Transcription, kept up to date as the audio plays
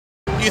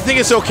Do you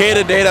think it's okay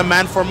to date a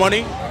man for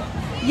money?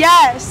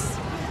 Yes.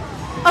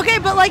 Okay,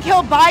 but like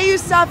he'll buy you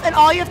stuff and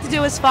all you have to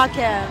do is fuck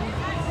him.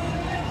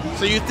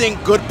 So you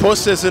think good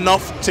pussy is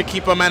enough to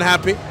keep a man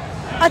happy?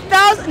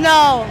 1,000?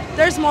 No,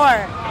 there's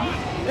more.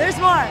 There's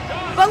more.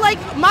 But like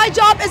my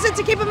job isn't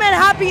to keep a man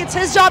happy, it's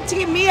his job to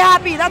keep me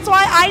happy. That's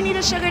why I need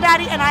a sugar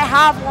daddy and I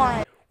have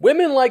one.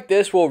 Women like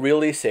this will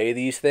really say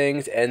these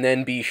things and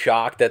then be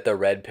shocked that the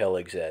red pill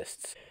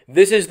exists.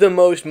 This is the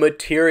most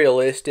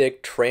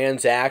materialistic,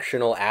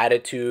 transactional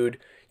attitude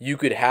you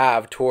could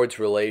have towards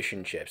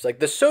relationships. Like,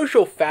 the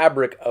social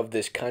fabric of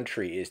this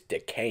country is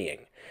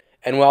decaying.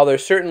 And while there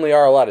certainly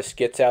are a lot of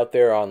skits out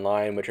there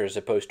online which are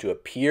supposed to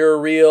appear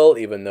real,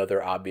 even though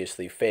they're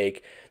obviously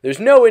fake, there's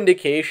no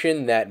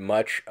indication that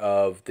much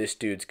of this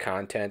dude's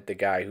content, the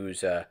guy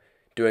who's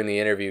doing the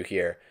interview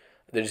here,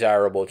 The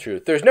Desirable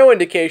Truth, there's no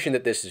indication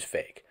that this is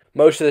fake.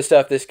 Most of the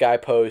stuff this guy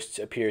posts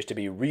appears to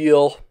be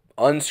real,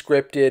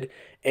 unscripted,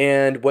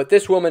 and what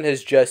this woman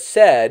has just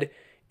said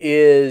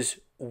is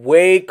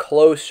way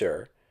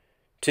closer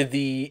to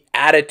the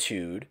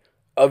attitude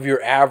of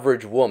your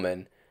average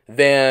woman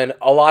than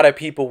a lot of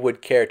people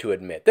would care to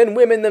admit, than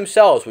women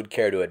themselves would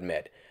care to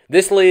admit.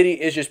 This lady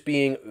is just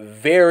being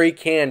very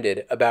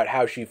candid about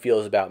how she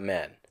feels about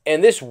men.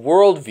 And this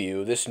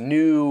worldview, this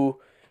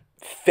new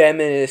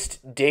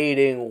feminist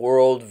dating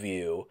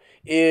worldview,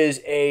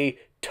 is a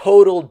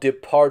total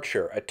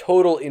departure, a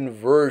total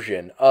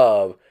inversion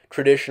of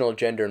traditional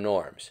gender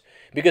norms.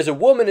 Because a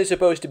woman is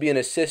supposed to be an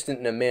assistant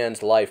in a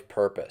man's life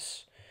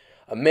purpose.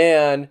 A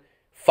man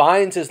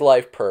finds his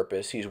life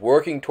purpose, he's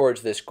working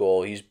towards this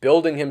goal, he's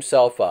building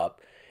himself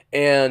up,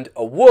 and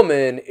a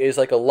woman is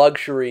like a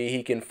luxury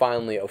he can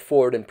finally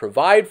afford and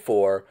provide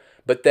for,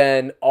 but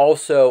then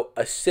also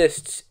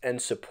assists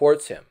and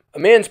supports him. A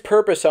man's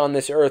purpose on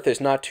this earth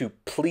is not to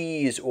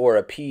please or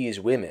appease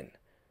women.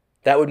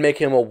 That would make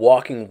him a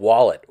walking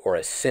wallet or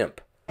a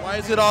simp. Why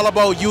is it all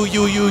about you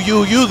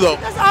though?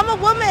 Because I'm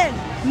a woman.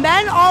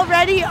 Men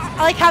already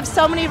like have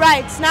so many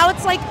rights. Now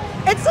it's like,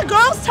 it's the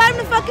girl's time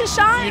to fucking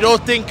shine. You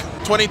don't think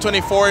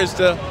 2024 is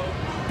the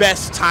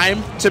best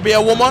time to be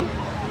a woman?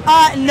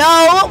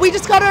 No, we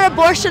just got our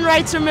abortion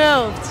rights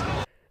removed.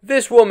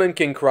 This woman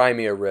can cry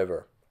me a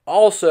river.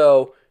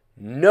 Also,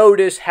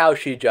 notice how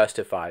she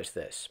justifies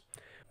this.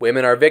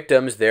 Women are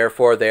victims,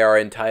 therefore they are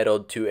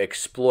entitled to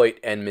exploit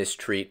and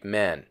mistreat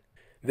men.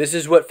 This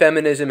is what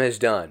feminism has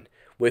done.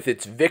 With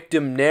its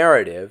victim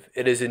narrative,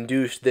 it has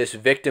induced this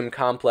victim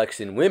complex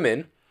in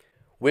women,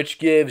 which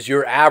gives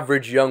your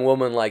average young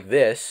woman like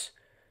this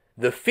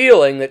the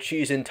feeling that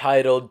she's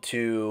entitled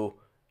to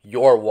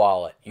your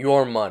wallet,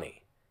 your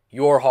money,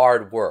 your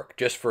hard work,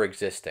 just for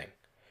existing.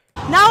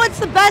 Now it's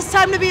the best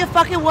time to be a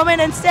fucking woman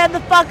and stand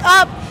the fuck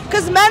up,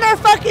 because men are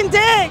fucking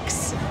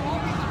dicks.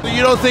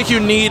 You don't think you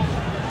need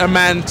a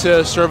man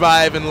to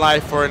survive in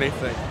life or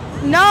anything?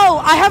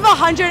 No, I have a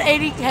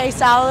 $180K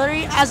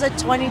salary as a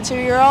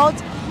 22-year-old,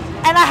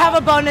 and I have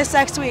a bonus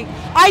next week.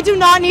 I do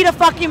not need a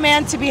fucking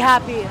man to be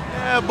happy.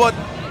 Yeah, but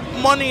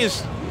money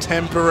is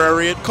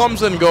temporary. It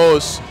comes and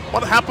goes.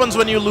 What happens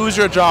when you lose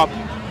your job?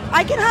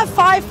 I can have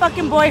 5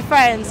 fucking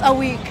boyfriends a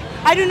week.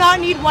 I do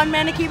not need one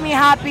man to keep me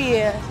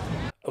happy.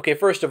 Okay,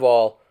 first of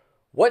all,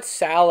 what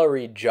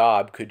salary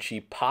job could she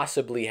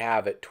possibly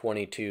have at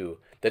 22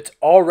 that's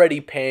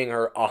already paying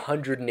her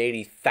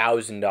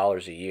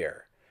 $180,000 a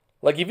year?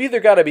 Like, you've either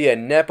got to be a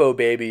Nepo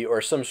baby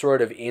or some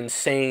sort of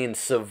insane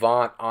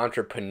savant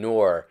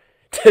entrepreneur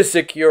to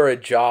secure a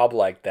job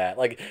like that.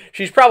 Like,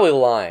 she's probably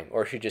lying,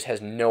 or she just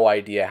has no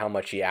idea how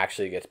much she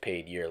actually gets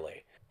paid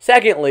yearly.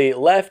 Secondly,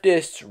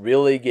 leftists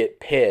really get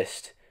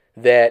pissed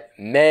that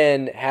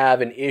men have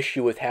an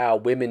issue with how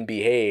women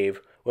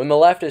behave when the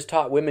left has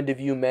taught women to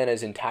view men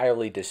as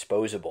entirely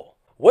disposable.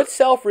 What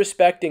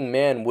self-respecting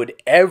man would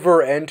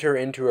ever enter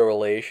into a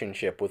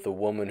relationship with a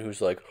woman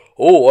who's like,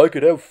 oh, I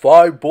could have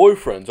 5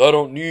 boyfriends, I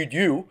don't need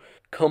you?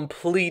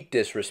 Complete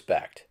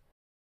disrespect.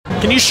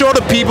 Can you show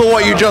the people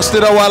what you just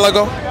did a while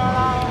ago?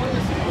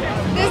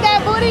 This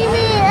that booty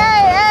me?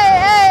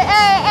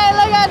 Hey,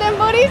 look at them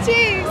booty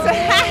cheeks.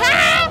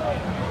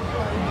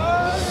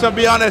 So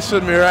be honest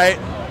with me, right?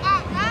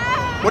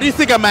 What do you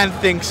think a man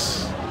thinks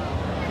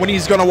when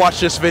he's gonna watch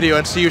this video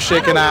and see you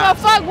shaking I ass? don't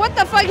give a fuck what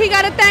the fuck he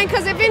gotta think,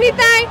 cause if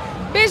anything,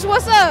 bitch,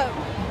 what's up?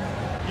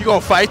 You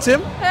gonna fight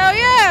him? Hell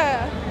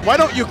yeah. Why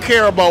don't you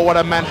care about what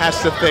a man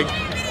has to think?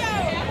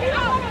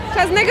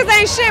 Cause niggas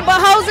ain't shit but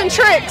hoes and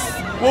tricks.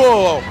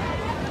 Whoa,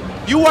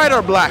 you white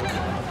or black?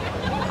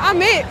 I'm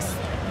mixed.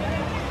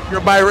 You're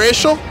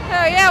biracial?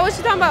 Hell yeah, what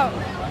you talking about?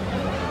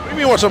 What do you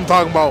mean what I'm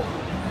talking about?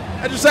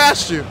 I just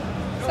asked you.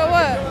 So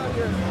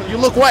what? You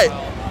look white.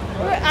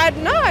 I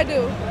know I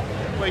do.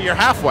 But you're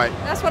half white.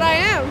 That's what I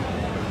am.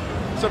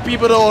 So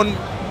people don't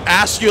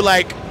ask you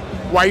like,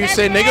 why you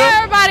say nigga?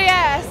 Everybody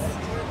asks.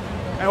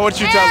 And what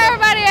you tell them?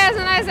 Everybody asks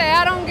and I say,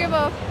 I don't give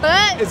a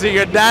fuck. Is it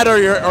your dad or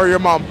your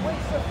mom?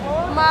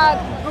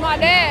 My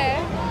dad.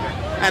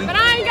 And But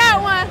I ain't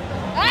got one.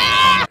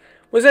 Ah!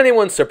 Was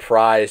anyone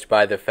surprised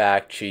by the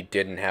fact she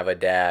didn't have a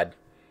dad?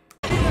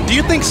 do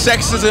you think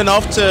sex is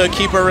enough to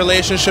keep a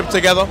relationship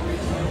together?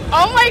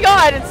 Oh my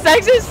god,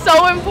 sex is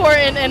so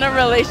important in a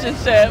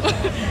relationship.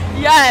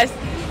 Yes.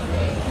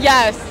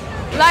 Yes.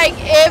 Like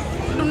if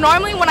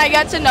normally when I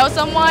get to know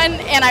someone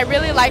and I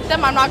really like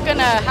them, I'm not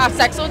gonna have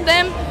sex with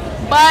them.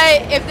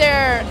 But if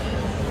they're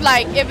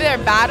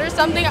bad or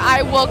something,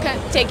 I will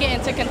take it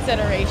into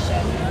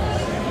consideration.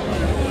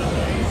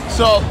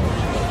 So,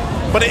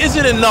 but is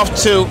it enough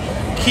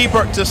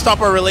to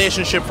stop a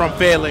relationship from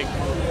failing?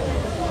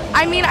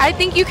 I mean, I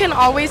think you can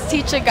always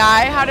teach a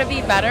guy how to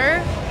be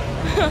better.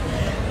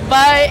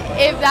 But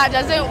if that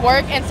doesn't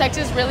work and sex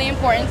is really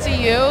important to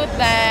you,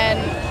 then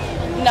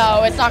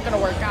no, it's not going to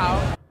work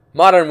out.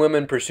 Modern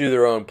women pursue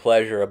their own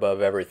pleasure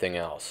above everything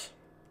else.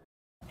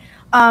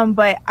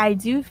 But I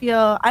do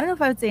feel, I don't know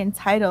if I would say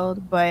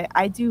entitled, but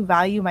I do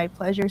value my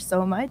pleasure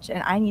so much,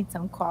 and I need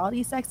some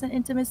quality sex and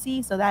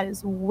intimacy, so that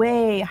is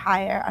way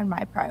higher on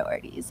my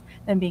priorities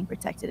than being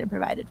protected and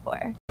provided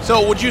for.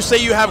 So would you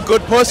say you have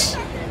good puss?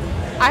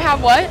 I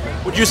have what?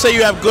 Would you say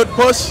you have good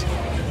puss?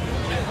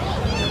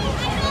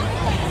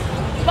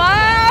 But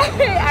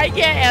I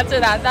can't answer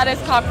that. That is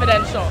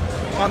confidential.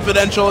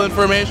 Confidential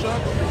information?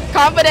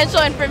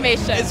 Confidential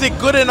information. Is it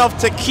good enough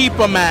to keep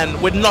a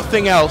man with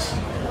nothing else?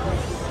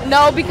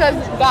 No, because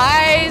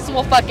guys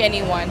will fuck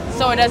anyone.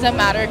 So it doesn't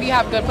matter if you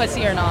have good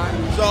pussy or not.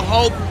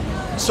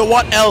 So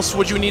what else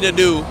would you need to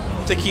do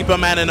to keep a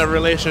man in a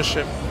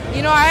relationship?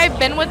 You know, I've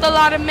been with a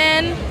lot of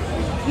men.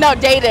 No,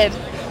 dated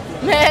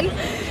men.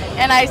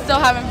 And I still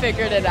haven't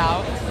figured it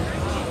out.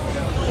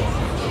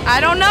 I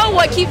don't know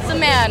what keeps a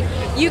man.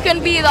 You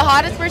can be the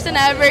hottest person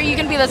ever, you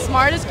can be the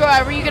smartest girl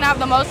ever, you can have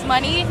the most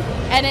money,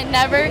 and it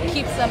never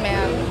keeps a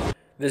man.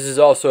 This is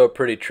also a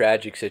pretty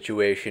tragic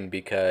situation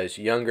because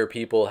younger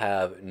people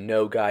have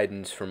no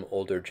guidance from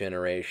older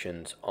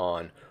generations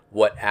on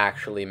what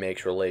actually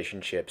makes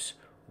relationships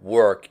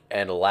work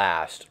and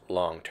last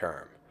long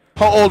term.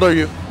 How old are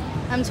you?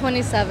 I'm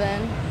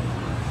 27.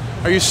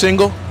 Are you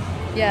single?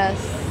 Yes.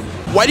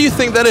 Why do you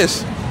think that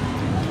is?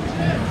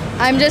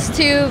 I'm just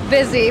too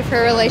busy for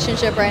a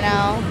relationship right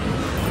now.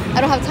 I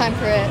don't have time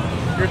for it.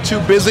 You're too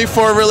busy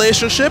for a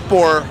relationship,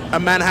 or a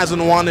man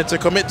hasn't wanted to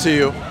commit to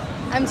you?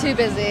 I'm too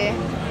busy.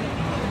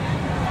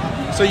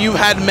 So you've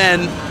had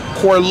men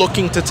who are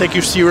looking to take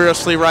you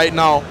seriously right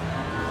now?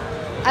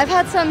 I've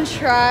had some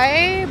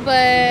try,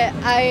 but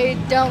I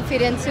don't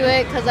feed into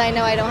it because I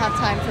know I don't have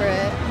time for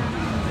it.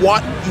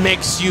 What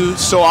makes you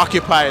so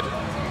occupied?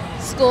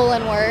 School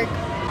and work.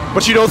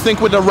 But you don't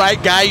think with the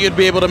right guy you'd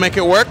be able to make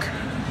it work?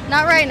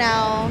 Not right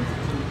now,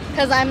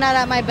 because I'm not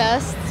at my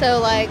best. So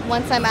like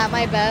once I'm at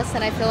my best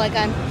and I feel like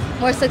I'm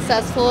more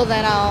successful,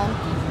 then I'll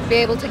be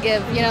able to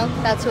give,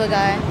 that to a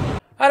guy.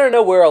 I don't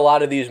know where a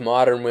lot of these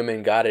modern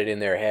women got it in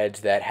their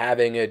heads that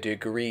having a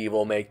degree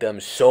will make them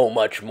so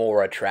much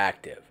more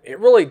attractive. It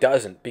really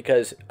doesn't,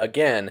 because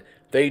again,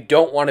 they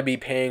don't want to be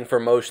paying for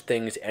most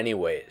things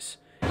anyways.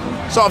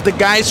 So of the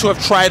guys who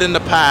have tried in the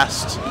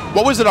past,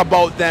 what was it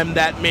about them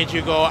that made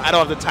you go, I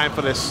don't have the time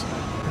for this?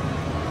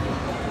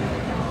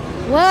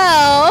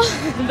 Well,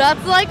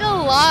 that's like a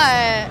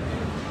lot.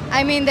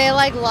 I mean, they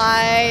like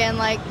lie and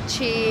like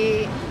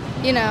cheat,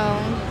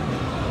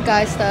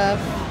 guy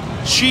stuff.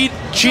 Cheating?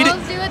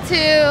 Girls do it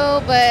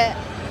too, but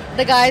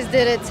the guys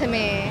did it to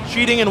me.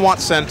 Cheating in what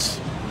sense?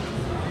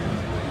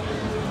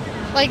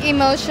 Like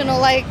emotional,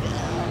 like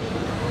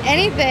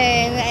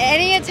anything.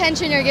 Any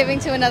attention you're giving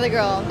to another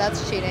girl,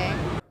 that's cheating.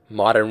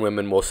 Modern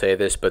women will say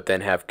this, but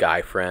then have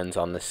guy friends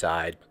on the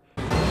side.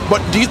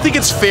 But do you think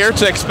it's fair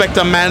to expect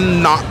a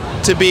man not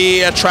to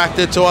be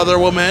attracted to other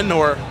women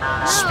or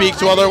speak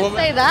to other women?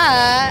 Say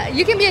that.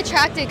 You can be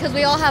attracted because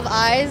we all have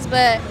eyes,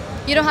 but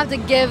you don't have to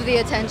give the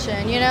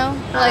attention,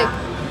 Like,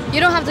 you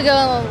don't have to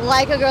go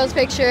like a girl's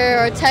picture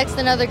or text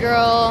another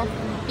girl,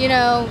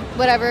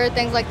 whatever,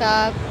 things like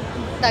that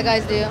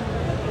guys do.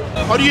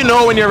 How do you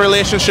know when your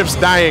relationship's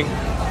dying?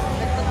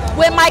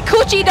 When my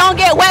coochie don't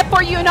get wet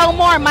for you no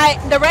more,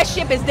 the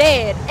relationship is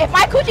dead. If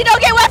my coochie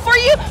don't get wet for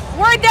you,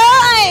 we're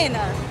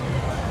done.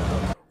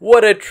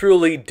 What a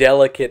truly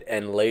delicate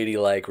and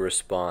ladylike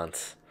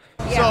response.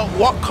 So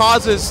what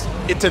causes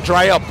it to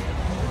dry up?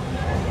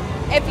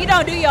 If you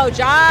don't do your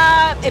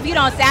job, if you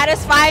don't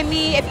satisfy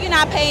me, if you're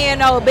not paying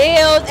no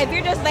bills, if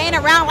you're just laying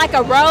around like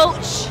a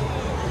roach,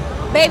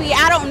 baby,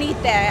 I don't need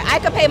that. I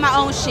could pay my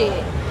own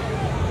shit.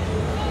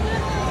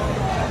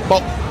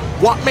 But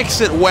what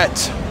makes it wet?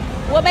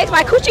 What makes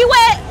my coochie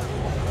wet?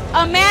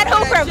 A man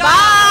who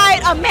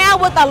provides, a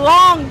man with a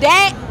long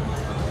dick,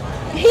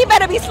 he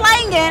better be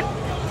slanging.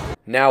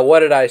 Now, what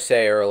did I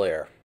say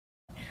earlier?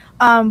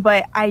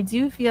 But I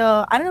do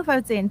feel, I don't know if I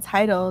would say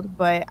entitled,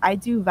 but I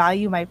do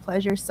value my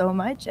pleasure so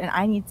much, and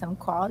I need some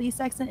quality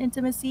sex and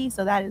intimacy,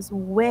 so that is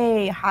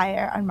way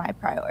higher on my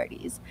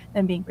priorities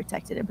than being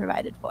protected and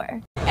provided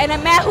for. And a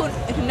man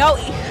who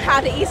knows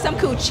how to eat some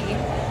coochie.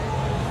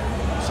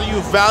 So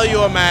you value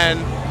a man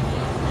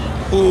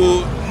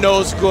who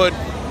knows good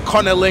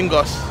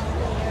cunnilingus?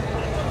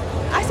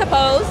 I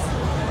suppose.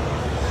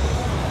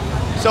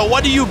 So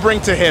what do you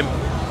bring to him?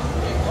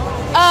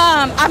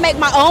 I make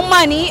my own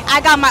money.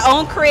 I got my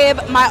own crib,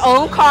 my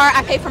own car.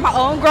 I pay for my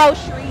own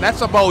groceries.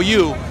 That's about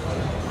you.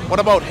 What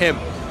about him?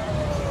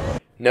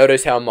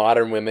 Notice how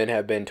modern women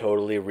have been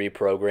totally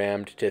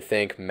reprogrammed to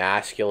think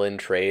masculine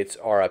traits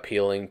are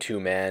appealing to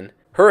men.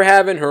 Her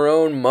having her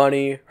own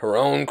money, her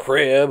own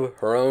crib,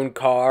 her own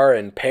car,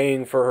 and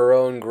paying for her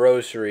own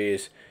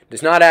groceries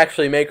does not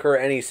actually make her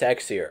any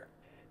sexier.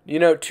 You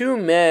know, two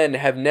men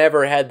have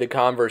never had the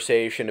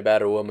conversation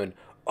about a woman,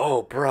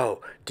 "Oh,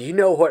 bro, do you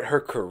know what her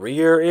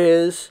career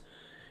is?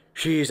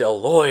 She's a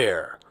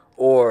lawyer,"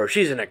 or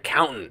 "she's an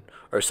accountant,"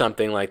 or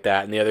something like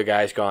that. And the other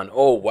guy's gone,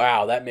 "Oh,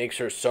 wow, that makes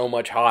her so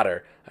much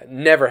hotter."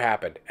 Never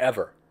happened.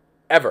 Ever.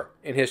 Ever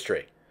in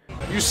history.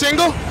 You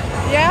single?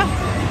 Yeah.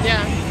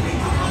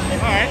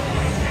 Alright.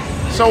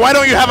 So why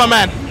don't you have a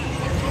man?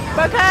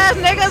 Because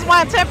niggas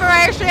want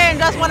temporary shit and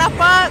just want to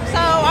fuck, so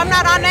I'm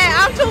not on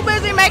that. I'm too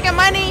busy making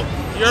money.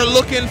 You're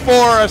looking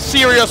for a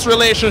serious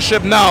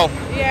relationship now.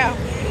 Yeah.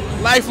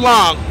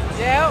 Lifelong.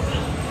 Yep.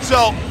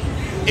 So,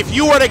 if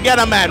you were to get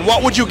a man,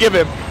 what would you give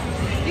him?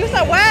 You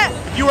said what?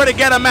 If you were to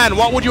get a man,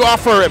 what would you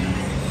offer him?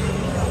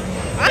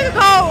 I could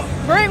go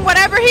bring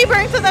whatever he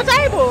brings to the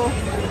table.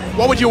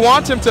 What would you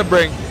want him to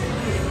bring?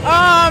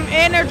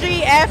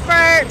 Energy,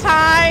 effort,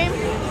 time.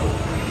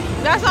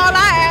 That's all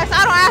I ask.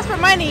 I don't ask for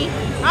money.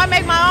 I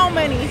make my own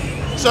money.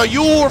 So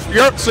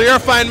you're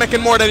fine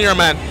making more than your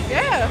man.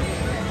 Yeah.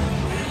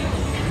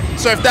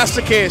 So if that's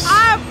the case,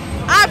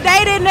 I've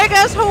dated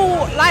niggas who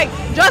like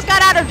just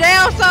got out of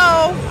jail,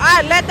 so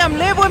I let them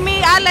live with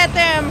me. I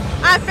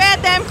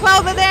fed them,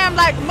 clothed them.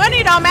 Like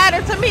money don't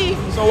matter to me.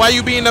 so why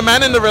you being the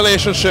man in the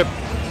relationship?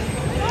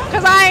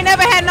 Cause I ain't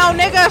never had no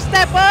nigga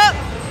step up.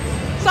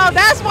 So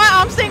that's why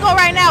I'm single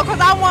right now. Cause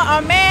I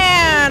want a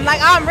man. Like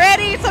I'm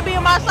ready to be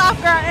in my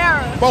soft girl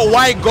era. But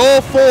why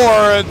go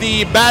for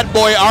the bad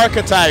boy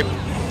archetype?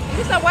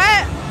 You said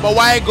what? But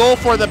why go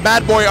for the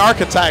bad boy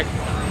archetype?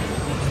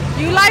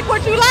 You like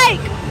what you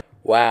like.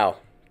 Wow.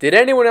 Did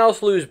anyone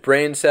else lose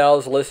brain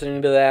cells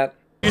listening to that?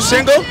 You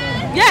single?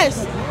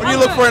 Yes. What do you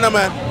look for in a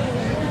man?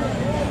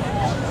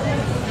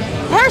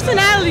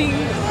 Personality.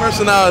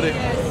 Personality.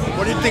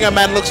 What do you think a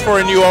man looks for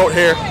in you out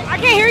here? I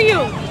can't hear you.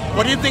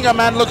 What do you think a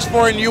man looks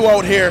for in you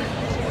out here?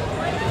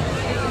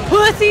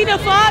 Pussy the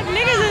fuck?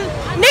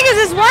 Niggas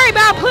is worried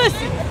about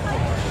pussy.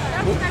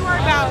 That's what they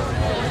worried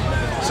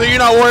about. So you're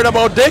not worried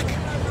about dick?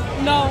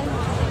 No.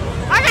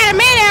 I got a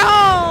man at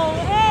home.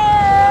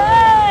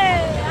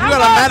 You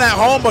got a man at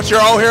home, but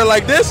you're out here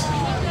like this?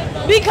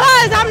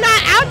 Because I'm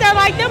not out there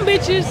like them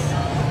bitches.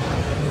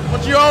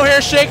 But you out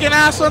here shaking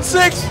ass on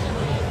 6?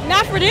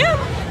 Not for them.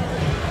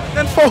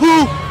 Then for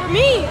who? For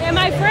me and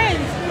my friends.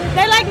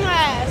 They like my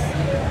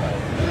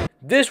ass.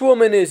 This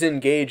woman is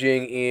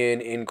engaging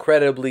in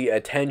incredibly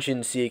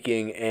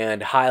attention-seeking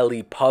and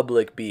highly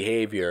public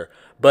behavior,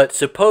 but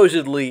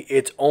supposedly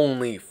it's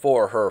only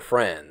for her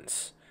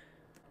friends.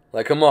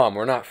 Like, come on,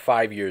 we're not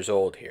 5 years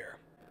old here.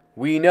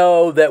 We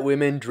know that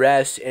women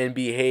dress and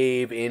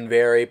behave in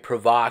very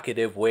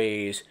provocative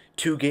ways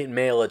to get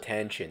male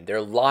attention.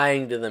 They're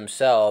lying to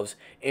themselves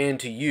and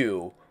to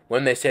you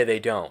when they say they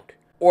don't.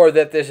 Or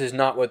that this is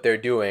not what they're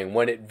doing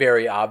when it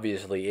very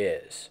obviously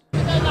is.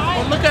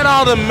 Well, look at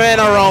all the men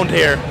around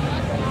here.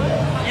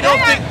 You don't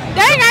think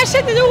They ain't got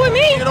shit to do with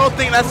me. you don't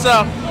think that's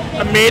a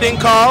mating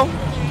call?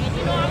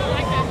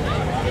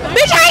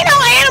 Bitch, I ain't no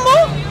animal.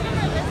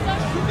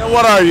 Then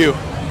what are you?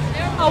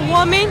 A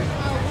woman.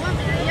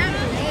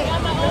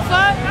 The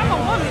fuck? I'm a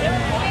woman.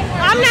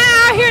 I'm not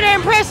out here to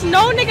impress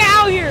no nigga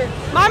out here.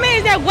 My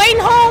man's that waiting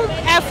home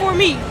for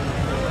me.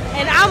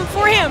 And I'm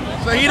for him.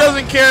 So he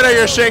doesn't care that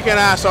you're shaking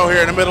ass out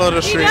here in the middle of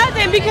the He street.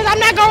 doesn't because I'm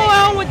not going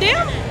home with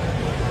them.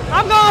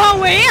 I'm going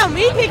home with him.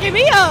 He picking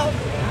me up.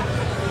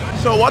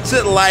 So what's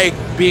it like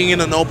being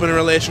in an open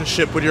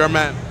relationship with your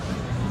man?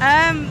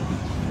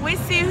 We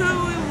see who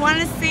we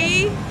want to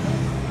see,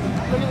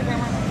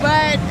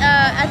 but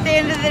at the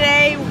end of the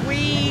day,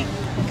 we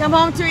come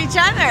home to each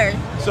other.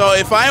 So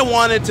if I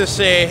wanted to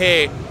say,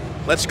 hey,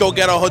 let's go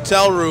get a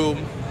hotel room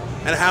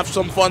and have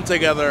some fun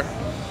together,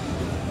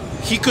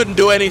 he couldn't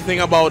do anything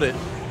about it.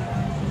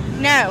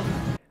 No.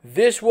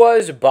 This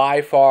was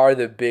by far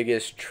the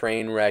biggest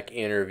train wreck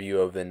interview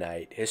of the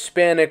night.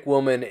 Hispanic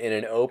woman in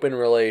an open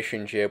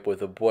relationship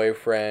with a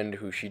boyfriend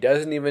who she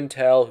doesn't even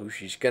tell, who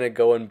she's going to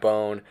go and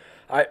bone.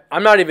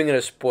 I'm not even going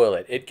to spoil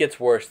it. It gets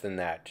worse than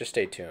that. Just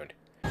stay tuned.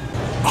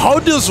 How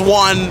does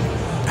one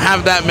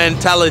have that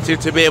mentality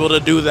to be able to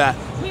do that,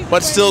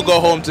 but still go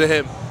home to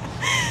him?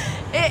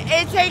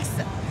 It takes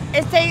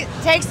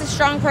a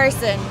strong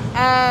person.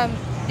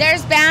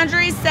 There's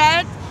boundaries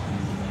set.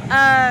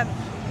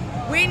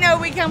 We know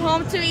we come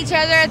home to each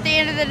other at the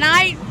end of the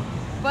night,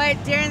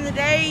 but during the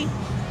day,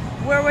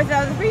 we're with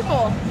other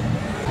people.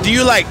 Do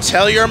you like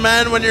tell your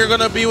man when you're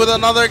gonna be with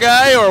another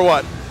guy or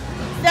what?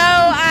 So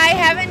I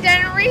haven't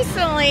done it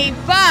recently,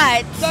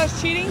 but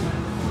That's cheating?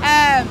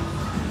 I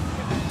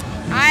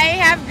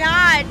have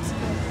not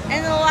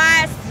in the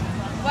last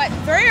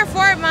 3 or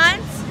 4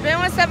 months been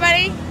with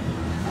somebody,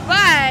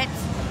 but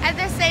at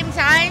the same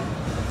time,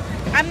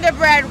 I'm the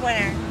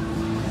breadwinner.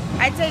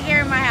 I take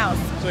care of my house.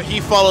 So he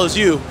follows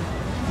you.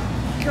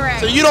 Correct.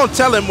 So you don't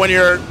tell him when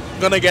you're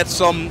gonna get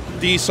some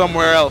D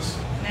somewhere else.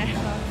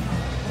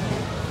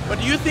 But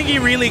do you think he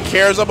really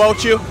cares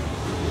about you?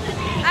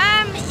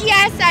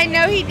 Yes, I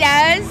know he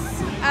does.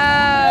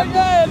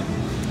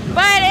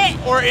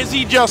 Or is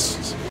he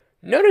just...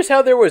 Notice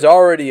how there was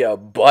already a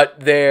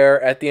but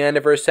there at the end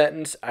of her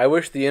sentence? I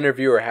wish the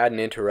interviewer hadn't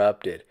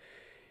interrupted.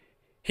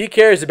 He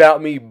cares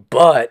about me,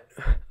 but...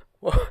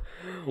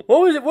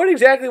 What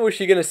exactly was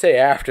she going to say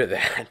after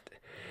that?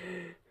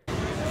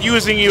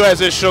 Using you as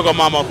his sugar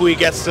mama who he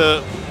gets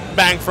to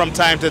bang from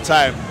time to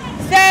time.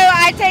 So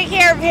I take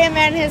care of him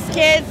and his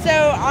kids. So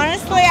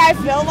honestly, I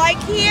feel like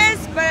he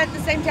is, but at the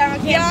same time, I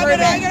can't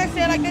prove it. I gotta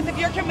say it like this: if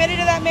you're committed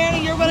to that man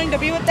and you're willing to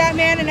be with that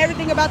man, and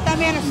everything about that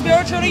man is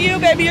spiritual to you,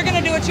 baby, you're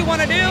gonna do what you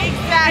want to do,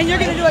 and you're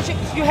gonna do what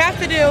you have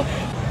to do.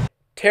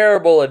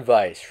 Terrible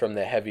advice from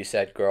the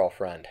heavyset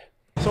girlfriend.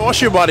 So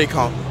what's your body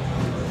count?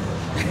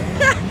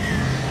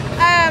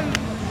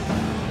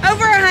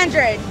 Over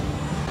 100.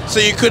 So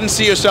you couldn't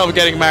see yourself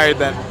getting married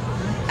then?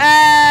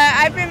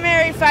 I've been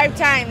married 5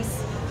 times.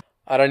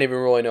 I don't even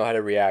really know how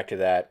to react to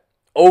that.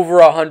 Over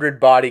 100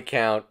 body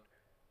count,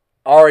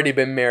 already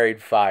been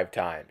married 5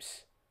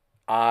 times.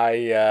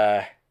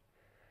 I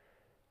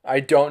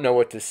don't know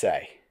what to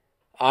say.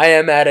 I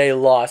am at a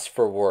loss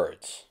for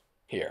words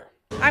here.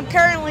 I'm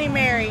currently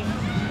married.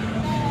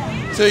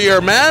 To your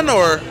man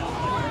or?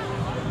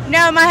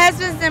 No, my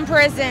husband's in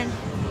prison.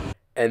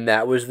 And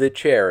that was the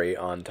cherry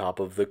on top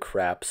of the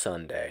crap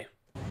sundae.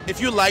 If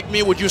you like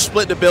me, would you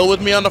split the bill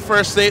with me on the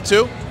first date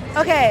too?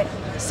 Okay,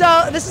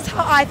 so this is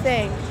how I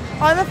think.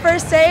 On the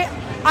first date,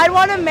 I'd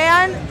want a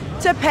man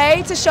to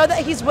pay to show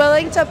that he's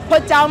willing to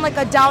put down like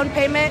a down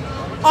payment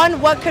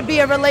on what could be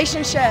a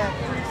relationship.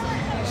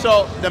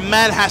 So the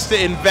man has to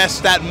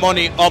invest that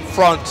money up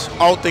front,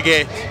 out the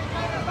gate.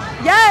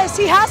 Yes,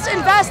 he has to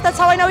invest. That's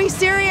how I know he's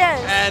serious.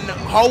 And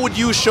how would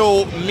you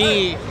show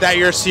me that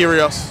you're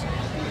serious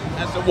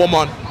as a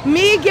woman?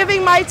 Me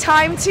giving my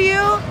time to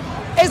you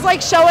is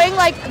like showing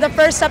like the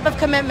first step of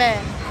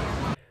commitment.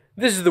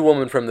 This is the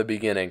woman from the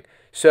beginning.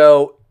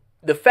 So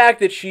the fact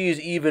that she's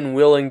even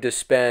willing to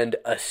spend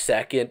a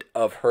second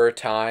of her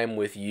time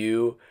with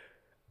you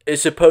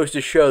is supposed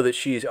to show that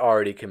she's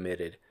already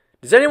committed.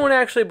 Does anyone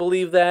actually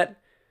believe that?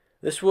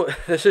 This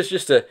is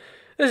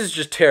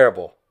just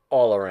terrible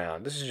all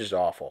around. This is just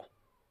awful.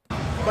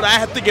 But I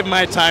have to give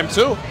my time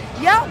too.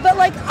 Yeah, but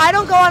like I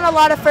don't go on a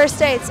lot of first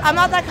dates. I'm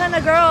not that kind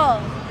of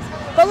girl.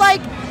 But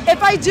like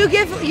if I do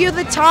give you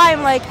the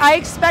time, like I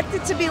expect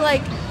it to be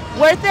like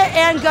worth it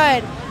and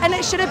good. And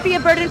it shouldn't be a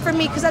burden for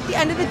me because at the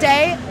end of the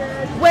day,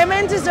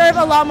 women deserve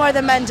a lot more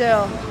than men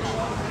do.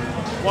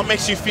 What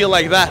makes you feel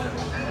like that?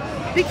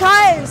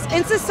 Because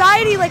in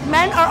society, like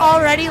men are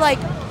already like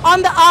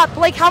on the up,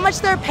 like how much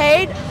they're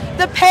paid,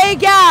 the pay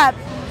gap.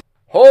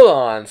 Hold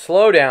on,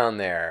 slow down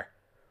there.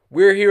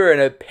 We're hearing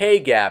a pay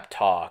gap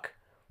talk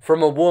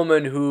from a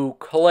woman who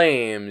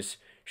claims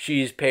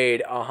she's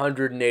paid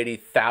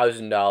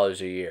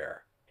 $180,000 a year.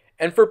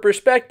 And for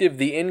perspective,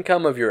 the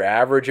income of your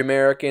average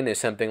American is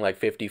something like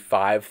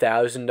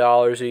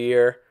 $55,000 a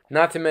year.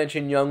 Not to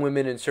mention young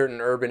women in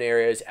certain urban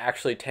areas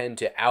actually tend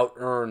to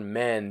out-earn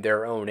men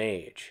their own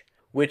age,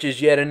 which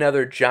is yet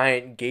another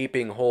giant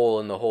gaping hole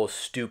in the whole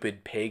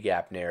stupid pay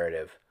gap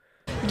narrative.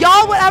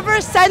 Y'all,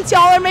 whatever sense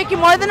y'all are making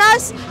more than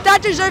us,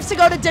 that deserves to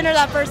go to dinner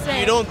that first day.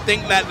 You don't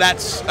think that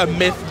that's a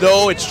myth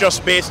though? It's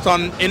just based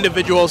on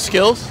individual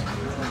skills?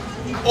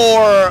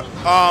 Or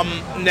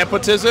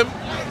nepotism?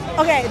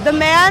 Okay, the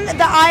man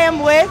that I am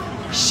with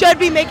should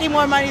be making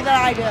more money than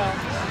I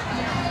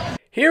do.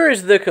 Here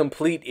is the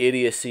complete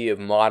idiocy of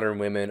modern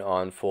women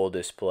on full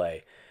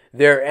display.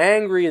 They're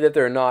angry that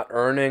they're not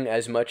earning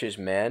as much as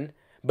men,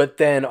 but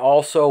then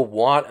also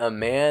want a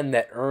man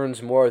that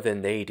earns more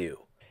than they do.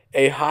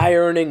 A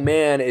high-earning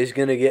man is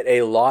going to get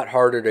a lot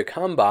harder to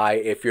come by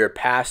if you're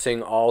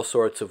passing all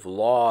sorts of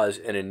laws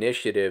and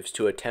initiatives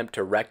to attempt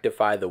to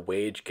rectify the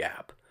wage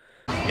gap.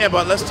 Yeah,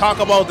 but let's talk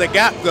about the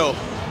gap though.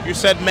 You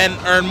said men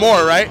earn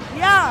more, right?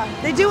 Yeah,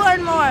 they do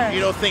earn more.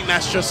 You don't think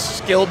that's just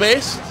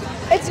skill-based?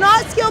 It's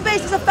not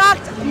skill-based, it's a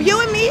fact.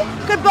 You and me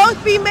could both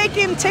be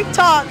making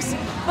TikToks,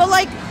 but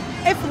like,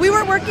 if we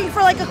were working for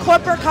like a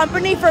corporate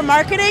company for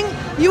marketing,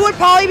 you would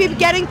probably be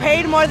getting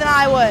paid more than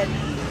I would.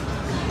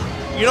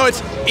 You know,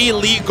 it's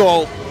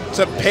illegal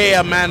to pay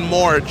a man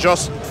more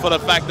just for the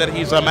fact that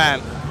he's a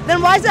man.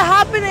 Then why is it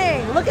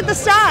happening? Look at the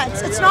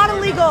stats. It's not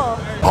illegal.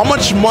 How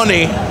much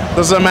money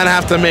does a man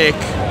have to make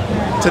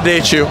to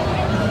date you?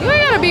 You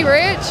ain't gotta be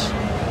rich.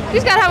 You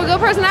just gotta have a good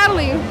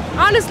personality,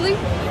 honestly.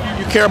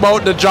 You care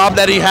about the job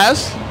that he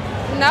has?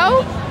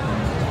 No.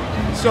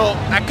 So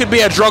I could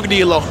be a drug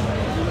dealer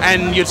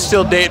and you'd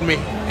still date me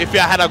if you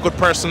had a good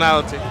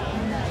personality.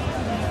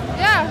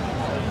 Yeah.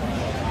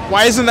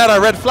 Why isn't that a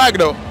red flag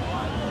though?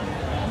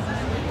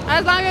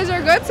 As long as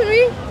you're good to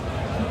me.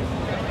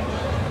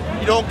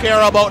 You don't care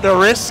about the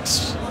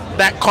risks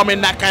that come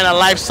in that kind of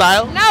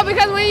lifestyle? No,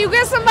 because when you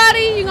get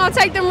somebody, you're gonna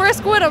take them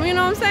risks with them, you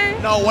know what I'm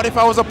saying? No, what if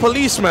I was a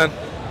policeman?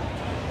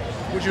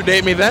 Would you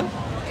date me then?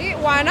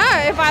 Why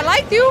not? If I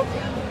liked you.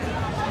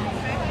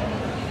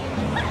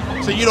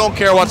 So you don't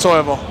care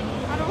whatsoever?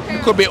 I don't care.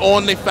 It could be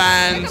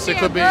OnlyFans, it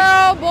could be...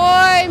 girl,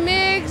 boy,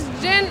 mix,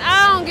 Jen,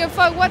 I don't give a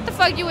fuck what the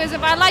fuck you is.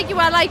 If I like you,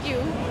 I like you.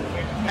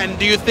 And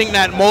do you think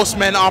that most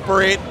men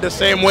operate the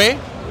same way?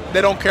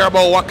 They don't care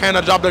about what kind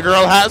of job the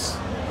girl has?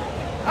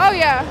 Oh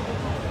yeah.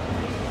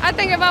 I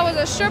think if I was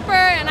a stripper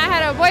and I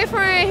had a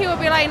boyfriend, he would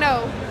be like,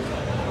 no.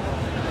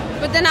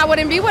 But then I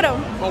wouldn't be with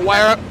him. But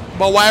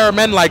why are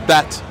men like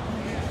that?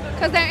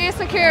 Because they're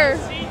insecure.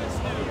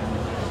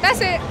 That's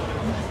it.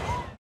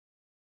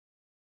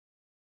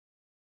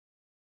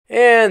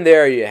 And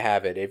there you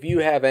have it. If you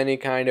have any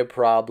kind of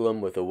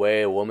problem with the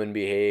way a woman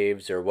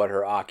behaves or what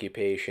her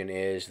occupation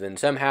is, then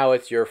somehow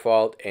it's your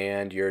fault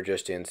and you're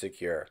just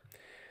insecure.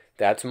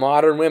 That's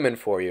modern women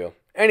for you.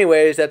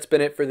 Anyways, that's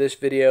been it for this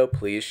video.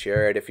 Please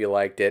share it if you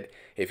liked it.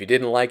 If you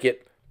didn't like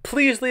it,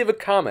 please leave a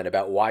comment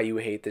about why you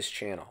hate this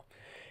channel.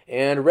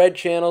 And Red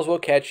Channels will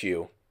catch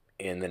you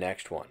in the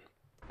next one.